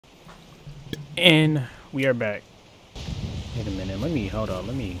And we are back. Wait a minute, hold on,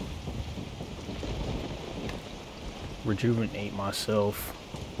 let me rejuvenate myself.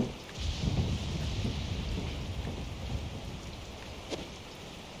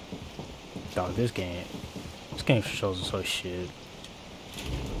 Dog, this game shows us so shit.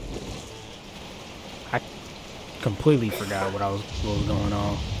 I completely forgot what was going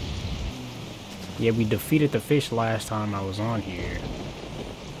on. Yeah, we defeated the fish last time I was on here.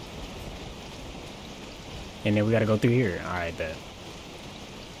 And then we gotta go through here. Alright, bet.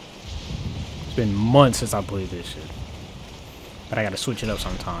 It's been months since I played this shit. But I gotta switch it up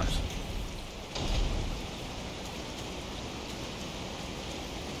sometimes.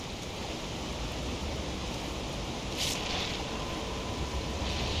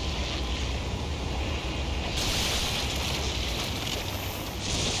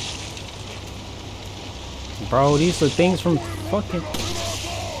 Bro, these are things from fucking...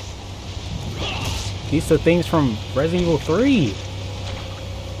 These are things from Resident Evil 3.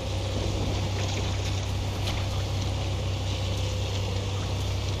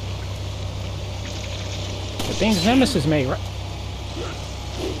 The things Nemesis made, right?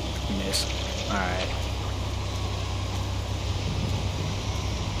 Miss. Alright.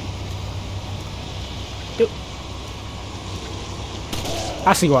 Dude.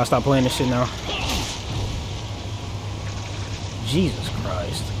 I see why I stopped playing this shit now. Jesus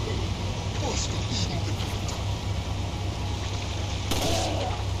Christ.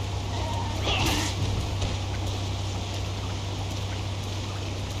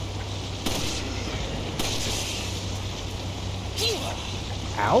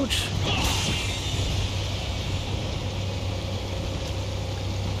 Ouch.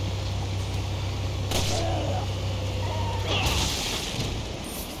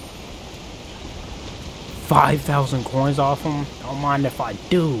 $5,000 coins off him? Don't mind if I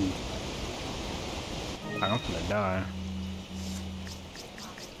do. I'm gonna die.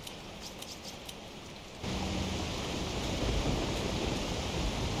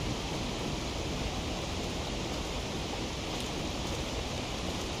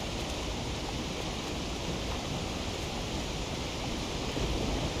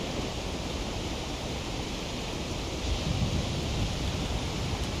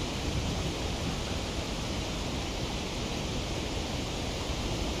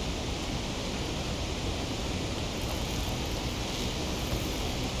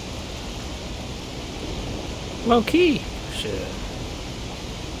 Low key. Shit.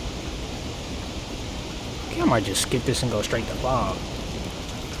 Okay, I might just skip this and go straight to Bob.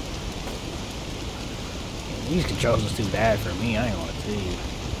 These controls is too bad for me, I ain't gonna tell you.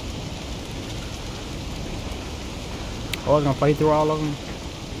 Oh, I was gonna play through all of them?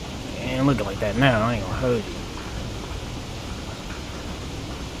 And looking like that now, I ain't gonna hurt you.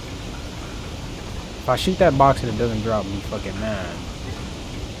 If I shoot that box and it doesn't drop me, fucking mad.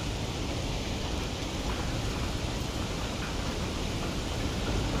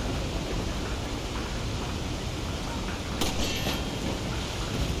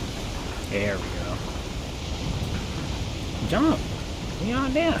 There we go. Jump. We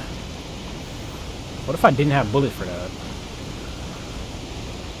on there. What if I didn't have bullets for that?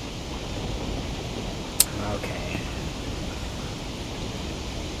 Okay.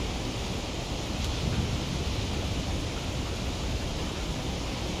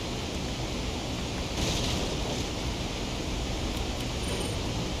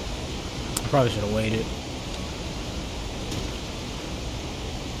 I probably should have waited.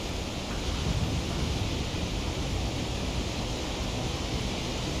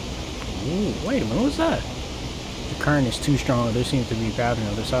 Ooh, wait a minute, what's that? The current is too strong. There seems to be a path on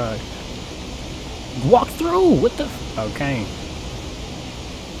the other side. Walk through! What the f— okay.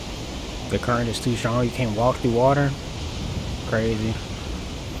 The current is too strong. You can't walk through water? Crazy.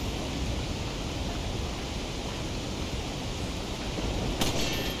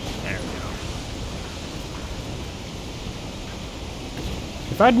 There we go.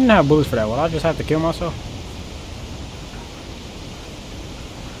 If I didn't have bullets for that, would I just have to kill myself?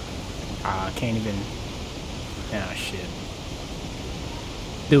 I can't even. Ah, shit.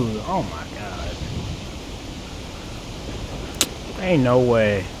 Dude, oh my god. Ain't no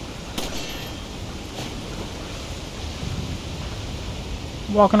way.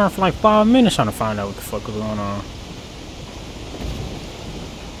 Walking around for like 5 minutes trying to find out what the fuck was going on.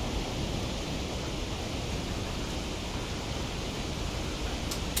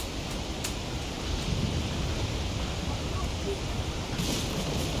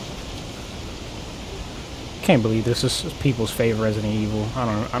 Can't believe this is people's favorite Resident Evil.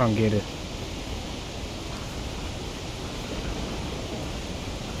 I don't get it.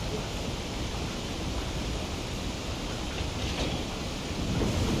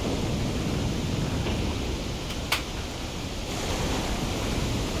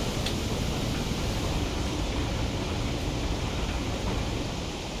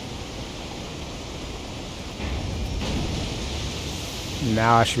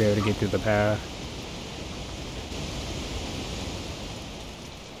 Now I should be able to get through the path.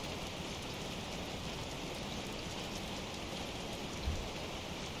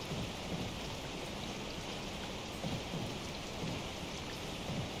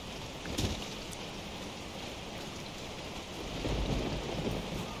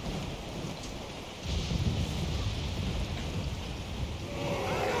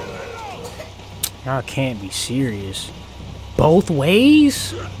 Y'all can't be serious. Both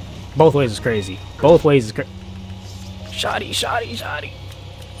ways? Both ways is crazy. Both ways is crazy. Shoddy, shoddy, shoddy.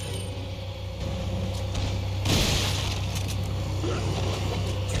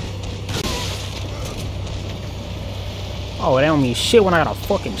 Oh, that don't mean shit when I got a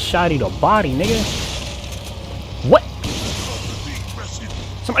fucking shoddy to body, nigga. What?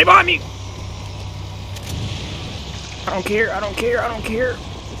 Somebody behind me! I don't care, I don't care, I don't care.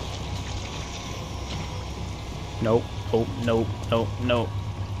 Nope, nope, nope, nope, nope.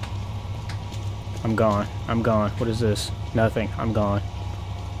 I'm gone. I'm gone. What is this? Nothing. I'm gone.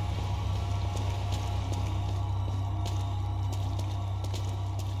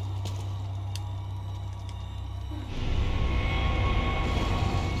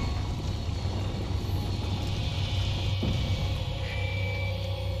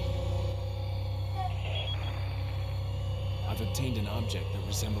 I've obtained an object that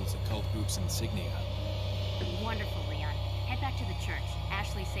resembles a cult group's insignia. Wonderful, Leon. Head back to the church.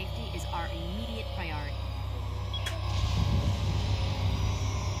 Ashley's safety is our immediate priority.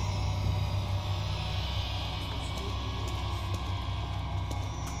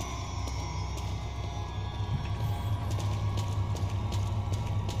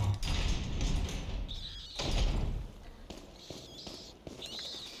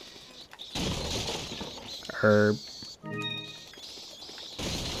 Herb.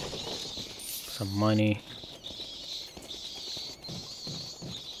 Some money.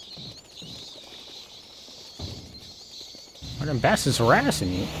 Why them bastards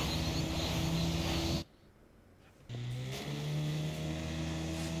harassing you?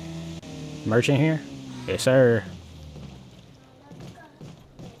 Merchant here? Yes, sir.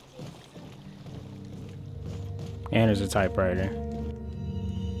 And there's a typewriter.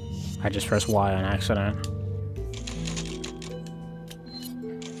 I just pressed Y on accident.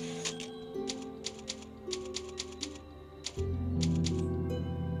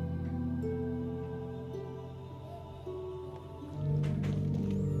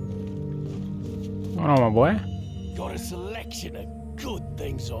 What's on, my boy? Got a selection of good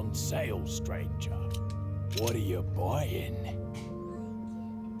things on sale, stranger. What are you buying?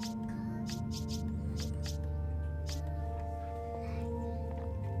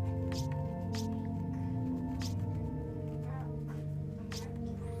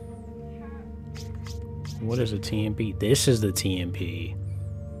 What is a TMP? This is the TMP.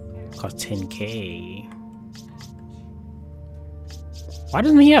 Cost 10K. Why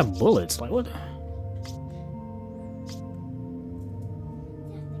doesn't he have bullets? Like, what?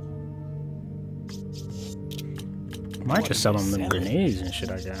 Might just sell them grenades and shit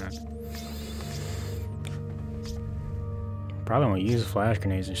I got. Probably won't use flash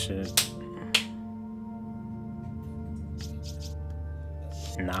grenades and shit.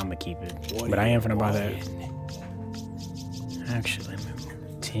 Nah, I'ma keep it. But I am finna buy that. Actually,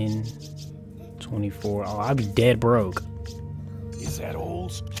 10, 24. Oh, I'll be dead broke. Is that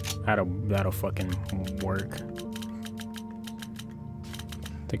all? That'll fucking work.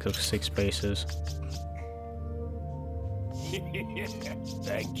 Take those 6 spaces.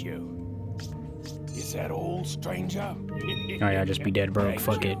 Thank you. Is that all, stranger? Oh yeah, just be dead broke.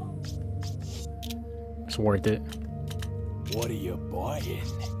 Fuck it. It's worth it. What are you buying?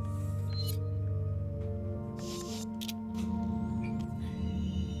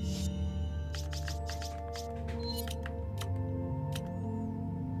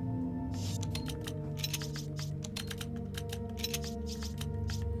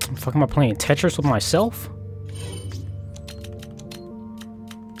 Fuck, am I playing Tetris with myself?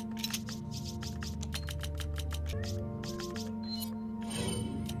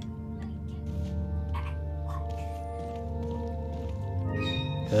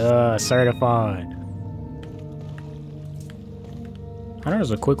 Certified. I know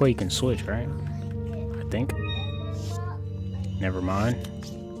there's a quick way you can switch, right? I think. Never mind.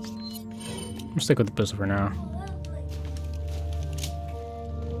 I'm gonna stick with the pistol for now.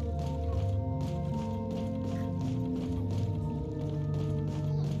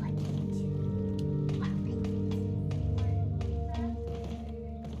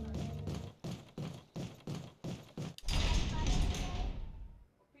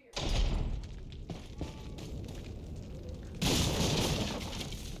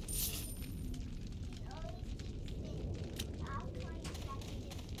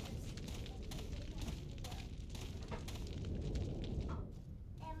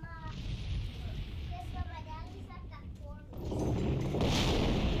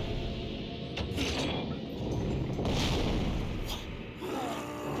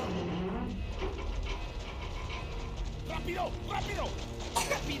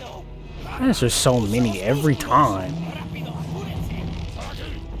 Why is there so many every time?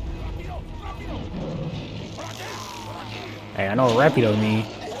 Hey, I know what rapido mean.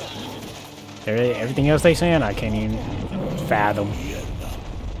 Everything else they saying, I can't even fathom.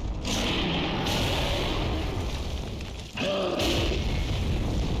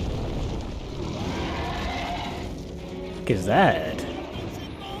 What is that?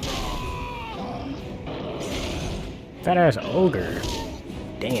 Fat ass ogre.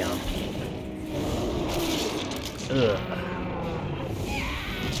 Damn. Ugh.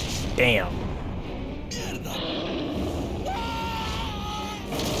 Damn.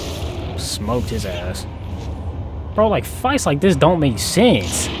 Smoked his ass. Bro, like, fights like this don't make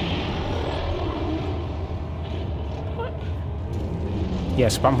sense. What?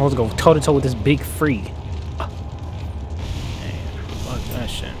 Yes, but I'm supposed to go toe-to-toe with this big freak. Man, fuck that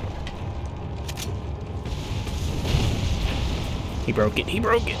shit. He broke it, he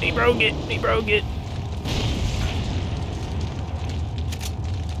broke it, he broke it, he broke it.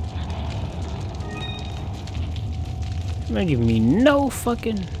 You're not giving me no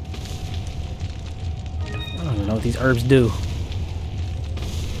fucking... I don't even know what these herbs do.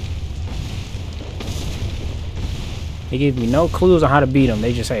 They give me no clues on how to beat them.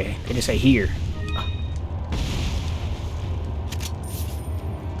 They just say here.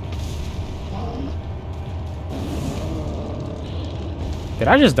 Did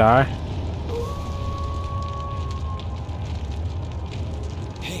I just die?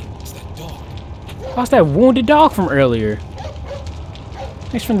 Hey, it's that dog. How's that wounded dog from earlier?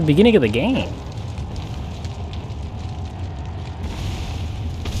 It's from the beginning of the game.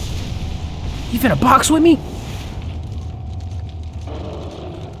 You finna box with me?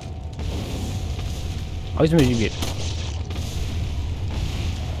 Oh, he's gonna get.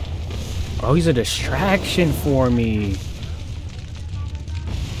 Oh, he's a distraction for me.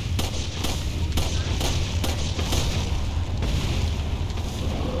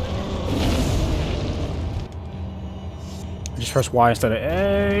 Just press Y instead of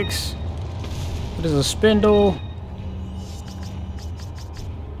X. What is a spindle?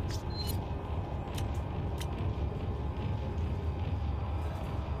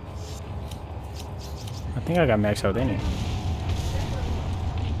 I think I got max health in it.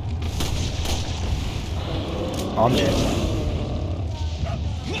 Oh, I'm dead.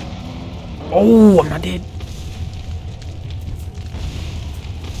 Oh, I'm not dead.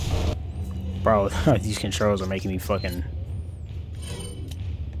 Bro, these controls are making me fucking...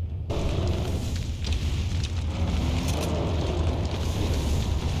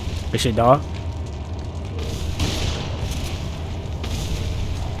 Good shit, dog.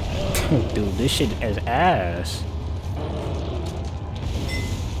 Dude, this shit is ass.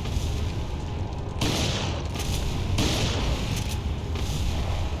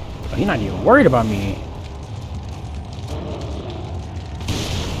 Oh, he's not even worried about me.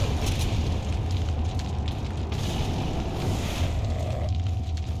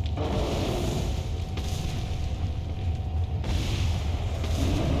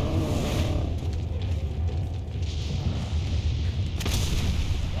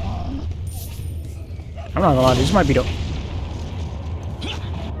 I'm not gonna lie, this might be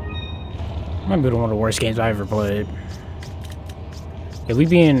one of the worst games I ever played. If we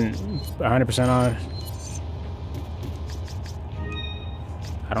being 100% honest,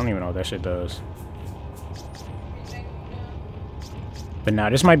 I don't even know what that shit does. But nah,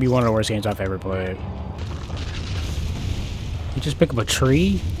 this might be one of the worst games I've ever played. You just pick up a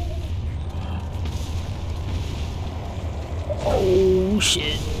tree? Oh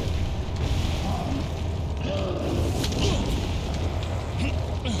shit.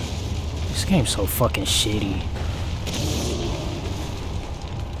 This game's so fucking shitty.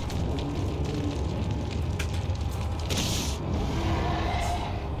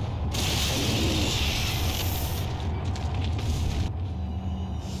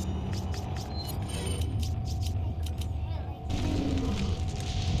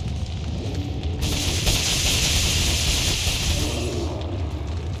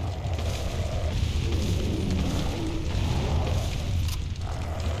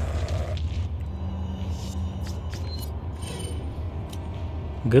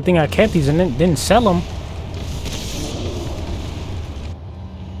 Good thing I kept these and didn't sell them.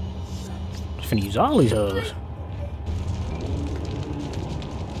 Just finna use all these hoes.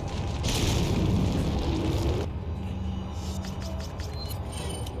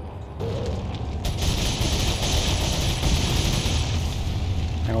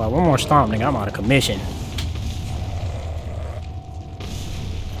 And like one more stomp, nigga, I'm out of commission.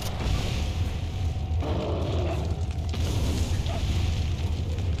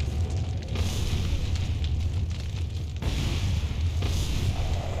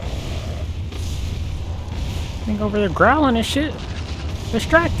 Nigga over there growling and shit.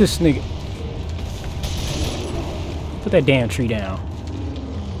 Distract this nigga. Put that damn tree down.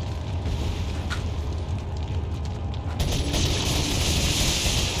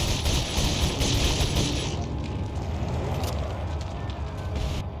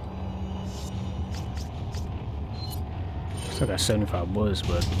 Still got 75 bullets,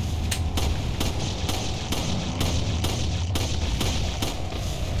 but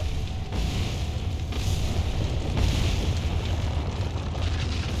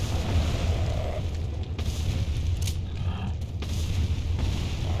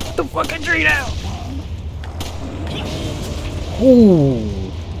put the fucking tree down. Ooh.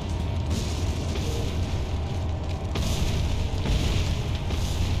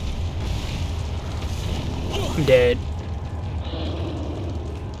 I'm dead.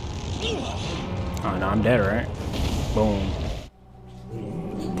 Oh no, I'm dead, right? Boom.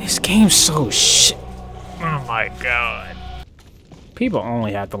 This game's so shit. Oh my god. People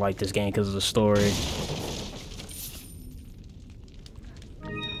only have to like this game because of the story.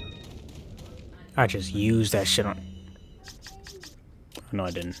 I just used that shit on... No,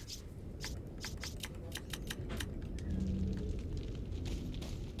 I didn't.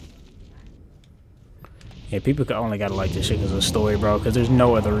 Yeah, people only gotta like this shit because of the story, bro, because there's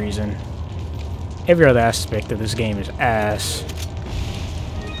no other reason. Every other aspect of this game is ass.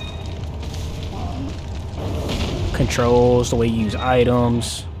 Controls, the way you use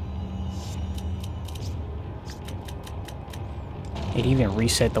items. It even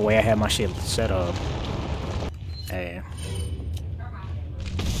reset the way I had my shit set up. Hey.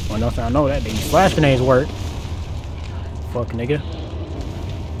 Well, nothing I know that these flash grenades work. Fuck, nigga.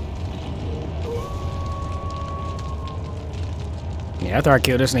 Yeah, after I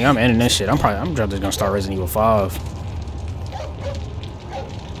kill this nigga, I'm ending this shit. I'm just gonna start Resident Evil 5.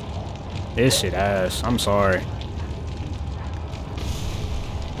 This shit ass. I'm sorry.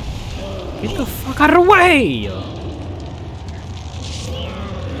 Get the fuck out of the way!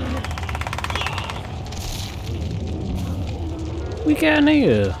 Weak ass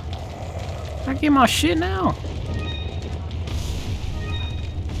nigga. I get my shit now.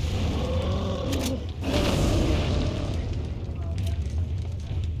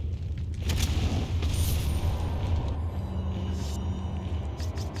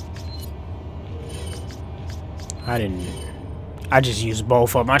 I just used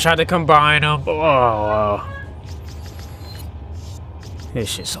both of them. I tried to combine them. Oh, this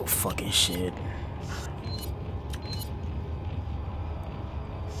shit's so fucking shit.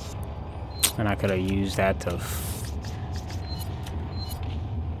 And I could have used that to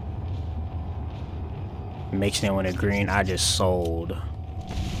mixing it with a green. I just sold.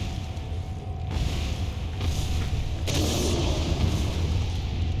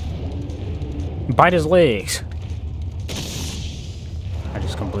 Bite his legs. I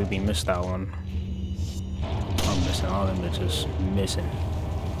just completely missed that one. I'm missing all them bitches. Missing.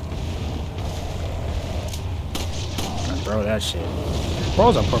 Throw that shit.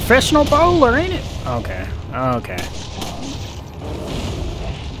 Bro's a professional bowler, ain't it? Okay. Okay.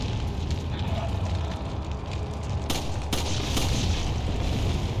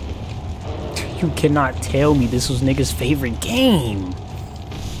 You cannot tell me this was nigga's favorite game.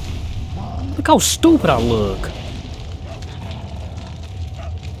 Look how stupid I look.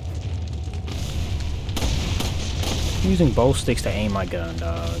 I'm using both sticks to aim my gun,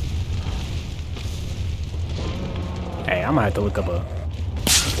 dog. Hey, I'm gonna have to look up a...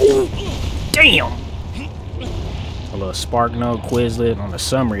 Ooh, damn! A little spark note Quizlet on the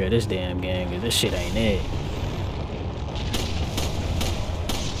summary of this damn game, cause this shit ain't it.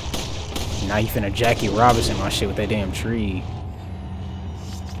 Now you finna Jackie Robinson my shit with that damn tree.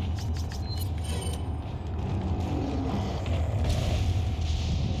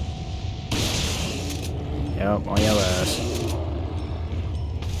 Yep, on your ass.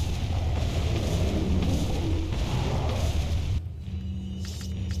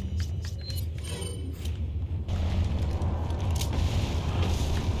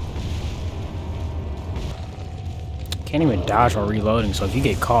 Can't even dodge while reloading, so if you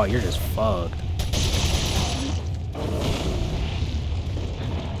get caught, you're just fucked.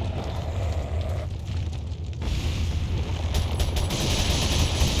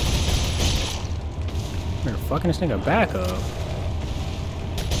 They're fucking this nigga back up.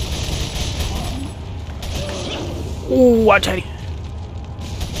 Ooh, watch out.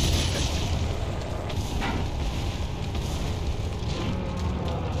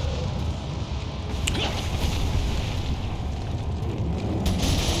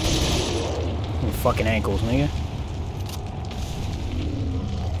 Fucking ankles, nigga.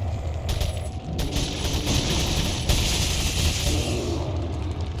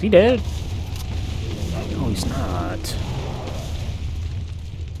 Is he dead? No, he's not.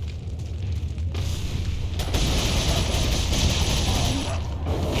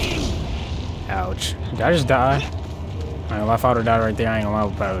 Ouch. Did I just die? I ain't gonna lie, if I would've died right there, I ain't gonna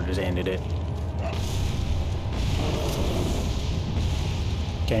lie, I probably would've just ended it.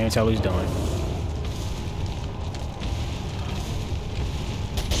 Can't even tell what he's doing.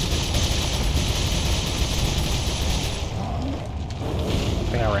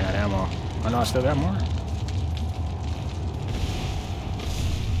 I think I ran out of ammo. Oh no, I still got more. I'm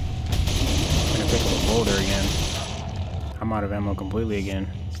gonna pick up a boulder again. I'm out of ammo completely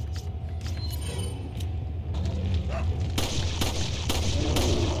again.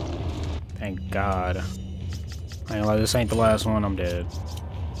 Thank God. I ain't gonna lie, this ain't the last one, I'm dead.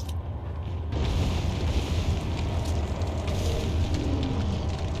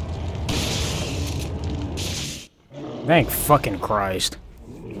 Thank fucking Christ.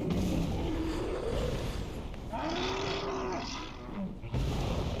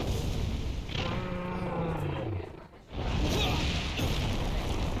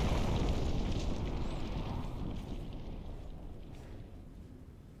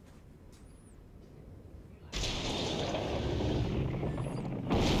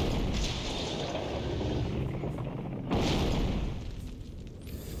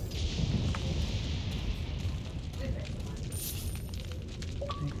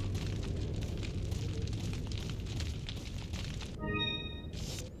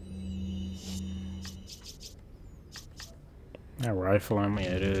 That rifle on me,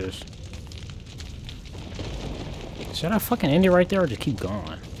 it is. Should I fucking end it right there or just keep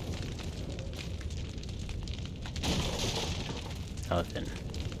going? Nothing.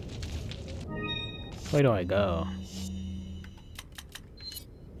 Where do I go?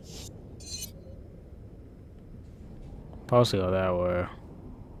 Supposed to go that way.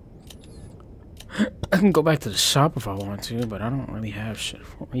 I can go back to the shop if I want to, but I don't really have shit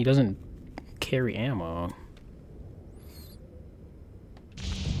for me. He doesn't carry ammo.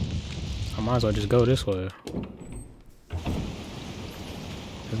 I might as well just go this way.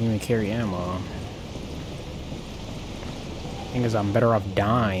 Doesn't even carry ammo. Thing is, I'm better off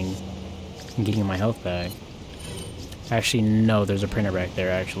dying and getting my health back. Actually, no, there's a printer back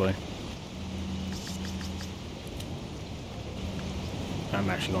there, actually. I'm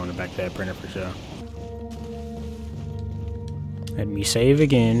actually going back to that printer for sure. Let me save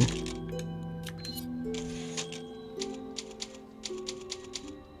again.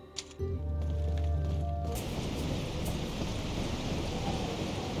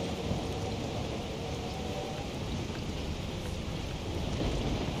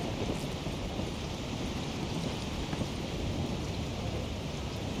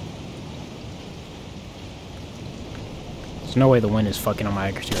 There's no way the wind is fucking on my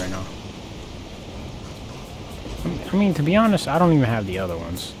accuracy right now. I mean, to be honest, I don't even have the other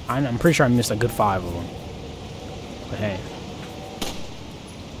ones. I'm pretty sure I missed a good 5 of them. But hey.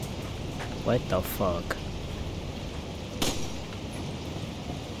 What the fuck?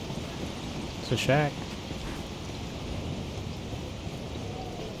 It's a shack.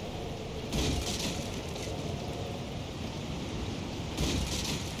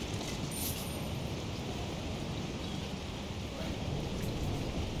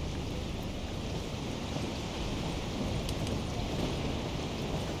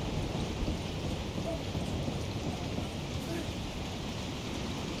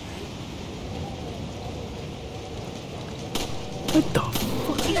 What the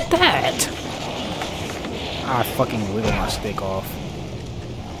fuck is that? I fucking wiggled my stick off.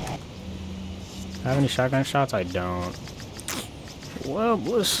 Have any shotgun shots? I don't. Well,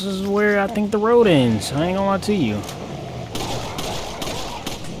 this is where I think the road ends. I ain't gonna lie to you.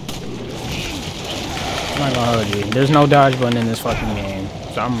 I'm not gonna hold you. There's no dodge button in this fucking game.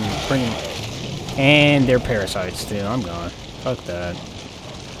 So I'm bringing... And they're parasites too. I'm gone. Fuck that.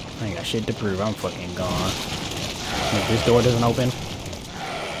 I ain't got shit to prove. I'm fucking gone. If this door doesn't open.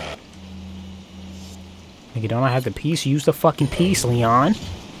 Nigga, don't I have the piece? Use the fucking piece, Leon.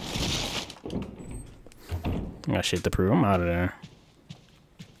 I got shit to prove. I'm out of there.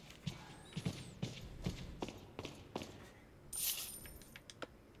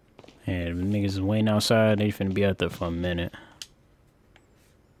 Yeah, the niggas is waiting outside. They finna be out there for a minute.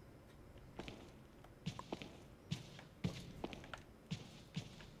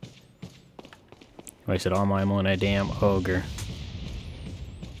 Wasted all my ammo on that damn ogre.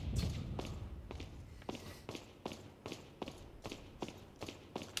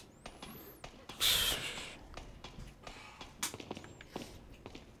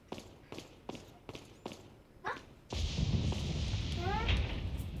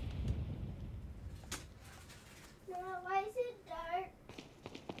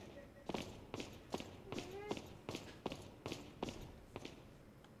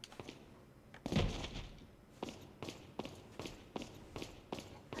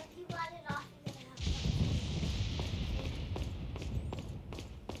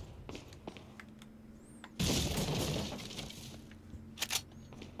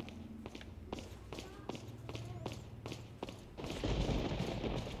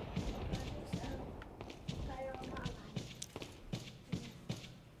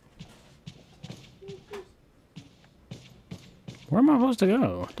 Where am I supposed to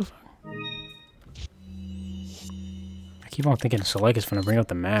go? What the fuck? I keep on thinking select is gonna bring up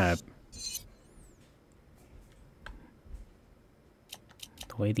the map.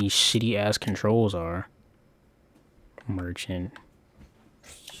 The way these shitty ass controls are. Merchant.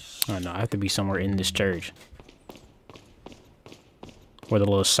 Oh no, I have to be somewhere in this church. Or the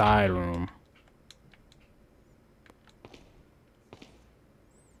little side room.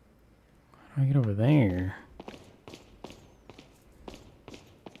 How do I get over there?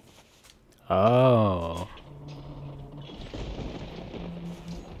 Oh.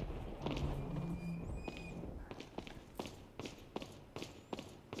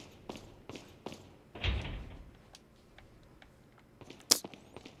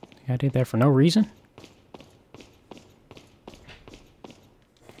 I did that for no reason?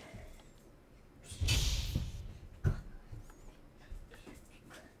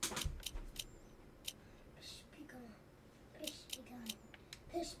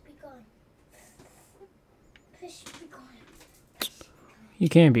 You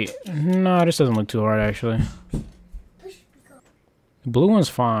can't be. No, this doesn't look too hard, actually. The blue one's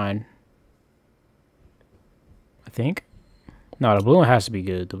fine. I think. No, the blue one has to be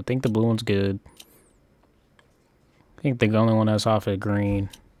good. I think the blue one's good. I think the only one that's off is green.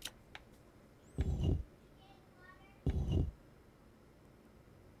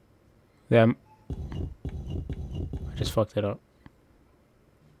 Yeah. I just fucked it up.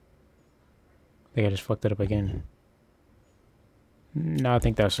 I think I just fucked it up again. No, I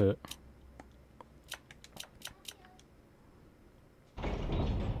think that's it.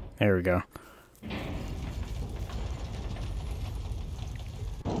 There we go.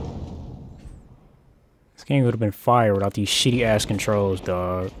 This game would have been fire without these shitty ass controls,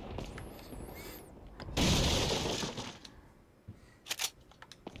 dog.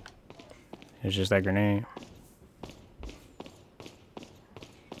 It's just that grenade.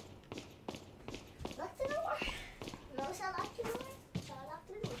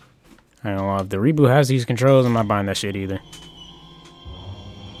 I don't know if the reboot has these controls, I'm not buying that shit either.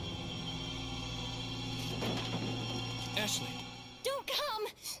 Ashley. Don't come.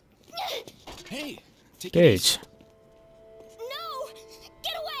 Hey, take it easy. Bitch. No,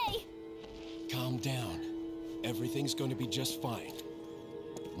 get away. Calm down. Everything's going to be just fine.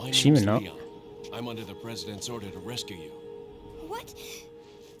 My She name's even know? Leon. I'm under the president's order to rescue you. What?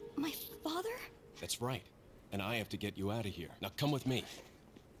 My father? That's right. And I have to get you out of here. Now come with me.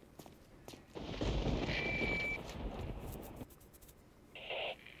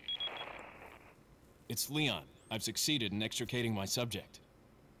 It's Leon. I've succeeded in extricating my subject.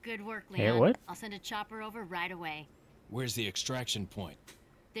 Good work, Hey, Leon. what? I'll send a chopper over right away. Where's the extraction point?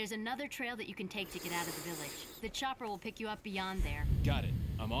 There's another trail that you can take to get out of the village. The chopper will pick you up beyond there. Got it.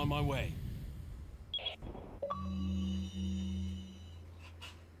 I'm on my way.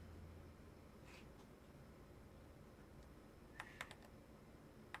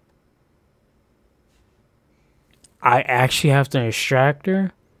 I actually have to extract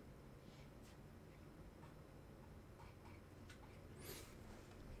her?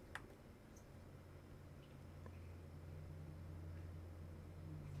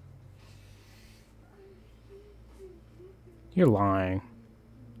 You're lying.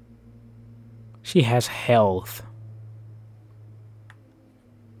 She has health.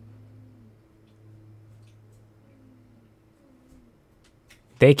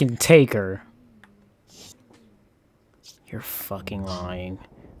 They can take her. You're fucking lying.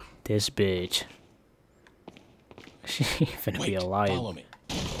 This bitch. She finna be a liar. Follow me.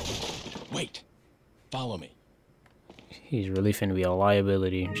 Wait. Follow me. He's really finna be a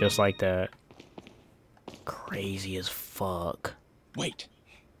liability, just like that. Crazy as fuck. Wait.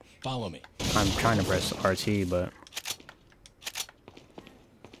 Follow me. I'm trying to press RT, but...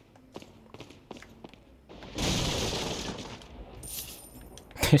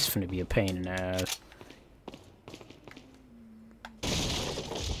 It's finna be a pain in the ass.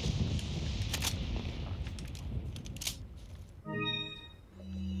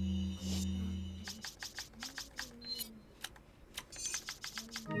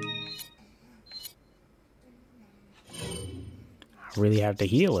 I really have to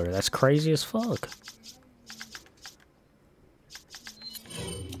heal her. That's crazy as fuck.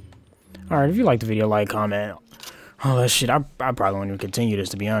 Alright, if you liked the video, like, comment, all that shit. I probably won't even continue this,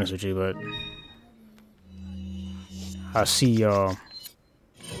 to be honest with you, but I'll see y'all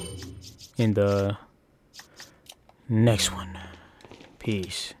in the next one.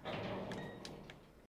 Peace.